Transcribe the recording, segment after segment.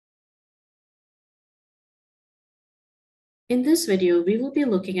In this video, we will be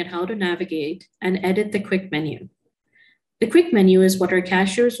looking at how to navigate and edit the quick menu. The quick menu is what our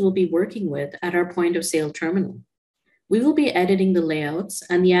cashiers will be working with at our point of sale terminal. We will be editing the layouts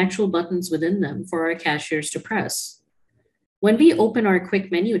and the actual buttons within them for our cashiers to press. When we open our quick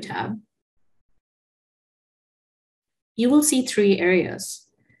menu tab, you will see three areas.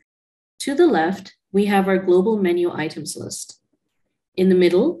 To the left, we have our global menu items list. In the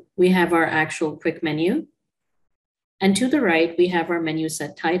middle, we have our actual quick menu. And to the right, we have our menu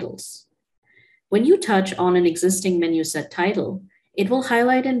set titles. When you touch on an existing menu set title, it will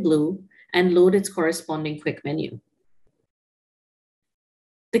highlight in blue and load its corresponding quick menu.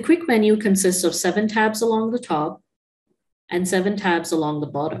 The quick menu consists of 7 tabs along the top and 7 tabs along the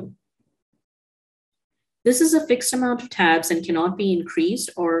bottom. This is a fixed amount of tabs and cannot be increased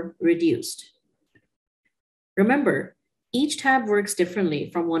or reduced. Remember, each tab works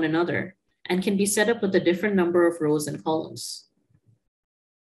differently from one another and can be set up with a different number of rows and columns.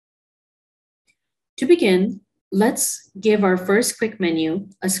 To begin, let's give our first quick menu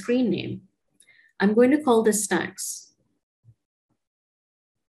a screen name. I'm going to call this Snacks.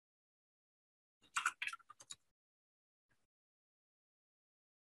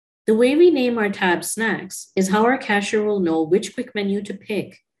 The way we name our tab Snacks is how our cashier will know which quick menu to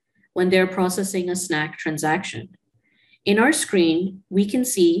pick when they're processing a snack transaction. In our screen, we can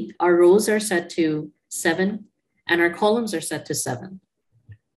see our rows are set to 7 and our columns are set to 7,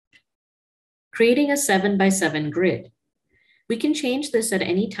 creating a 7 by 7 grid. We can change this at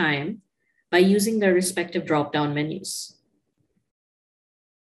any time by using their respective drop-down menus.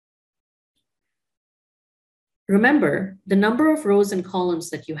 Remember, the number of rows and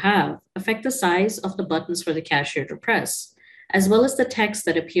columns that you have affect the size of the buttons for the cashier to press, as well as the text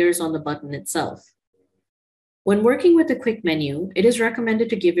that appears on the button itself. When working with the quick menu, it is recommended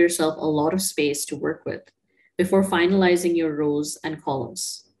to give yourself a lot of space to work with before finalizing your rows and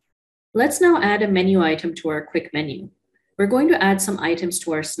columns. Let's now add a menu item to our quick menu. We're going to add some items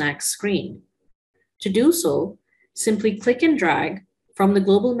to our snacks screen. To do so, simply click and drag from the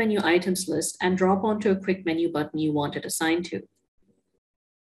global menu items list and drop onto a quick menu button you want it assigned to.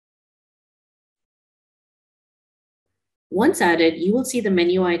 Once added, you will see the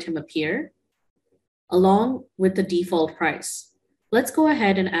menu item appear along with the default price. Let's go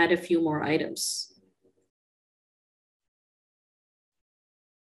ahead and add a few more items.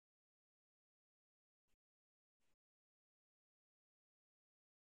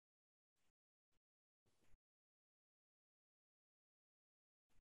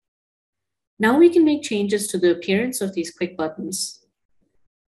 Now we can make changes to the appearance of these quick buttons.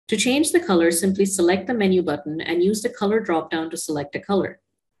 To change the color, simply select the menu button and use the color dropdown to select a color,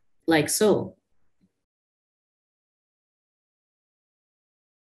 like so.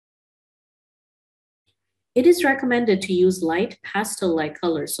 It is recommended to use light pastel-like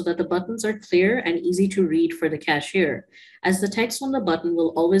colors so that the buttons are clear and easy to read for the cashier, as the text on the button will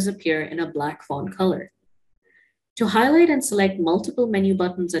always appear in a black font color. To highlight and select multiple menu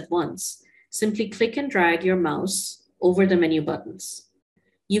buttons at once, simply click and drag your mouse over the menu buttons.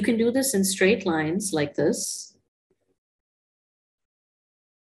 You can do this in straight lines like this,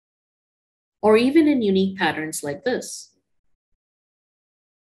 or even in unique patterns like this.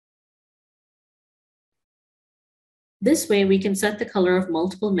 This way, we can set the color of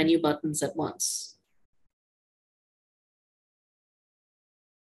multiple menu buttons at once.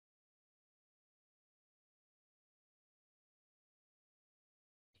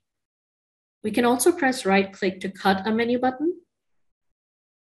 We can also press right-click to cut a menu button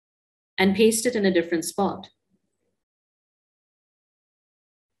and paste it in a different spot.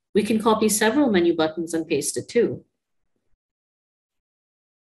 We can copy several menu buttons and paste it too.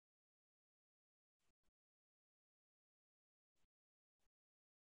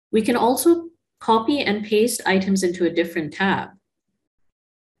 We can also copy and paste items into a different tab.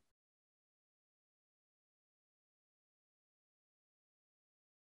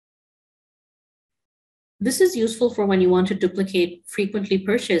 This is useful for when you want to duplicate frequently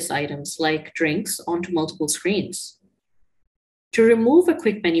purchased items like drinks onto multiple screens. To remove a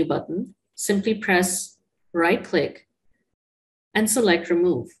quick menu button, simply press right-click and select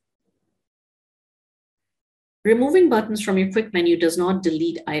Remove. Removing buttons from your quick menu does not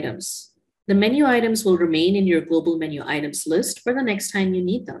delete items. The menu items will remain in your global menu items list for the next time you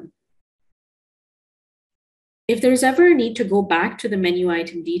need them. If there's ever a need to go back to the menu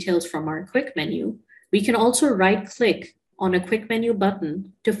item details from our quick menu, we can also right-click on a quick menu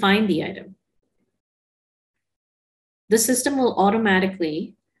button to find the item. The system will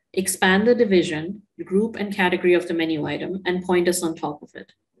automatically expand the division, group, and category of the menu item and point us on top of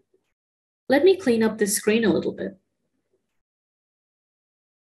it. Let me clean up this screen a little bit.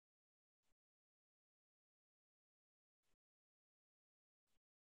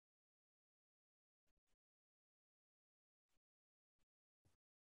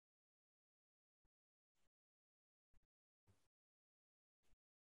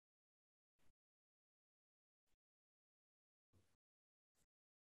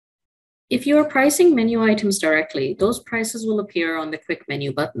 If you are pricing menu items directly, those prices will appear on the quick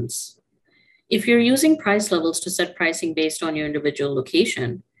menu buttons. If you're using price levels to set pricing based on your individual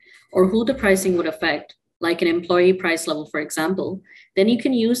location or who the pricing would affect, like an employee price level, for example, then you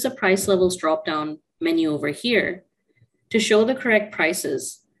can use the price levels drop-down menu over here to show the correct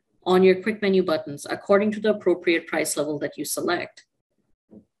prices on your quick menu buttons according to the appropriate price level that you select.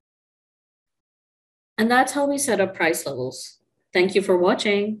 And that's how we set up price levels. Thank you for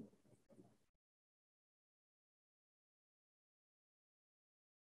watching.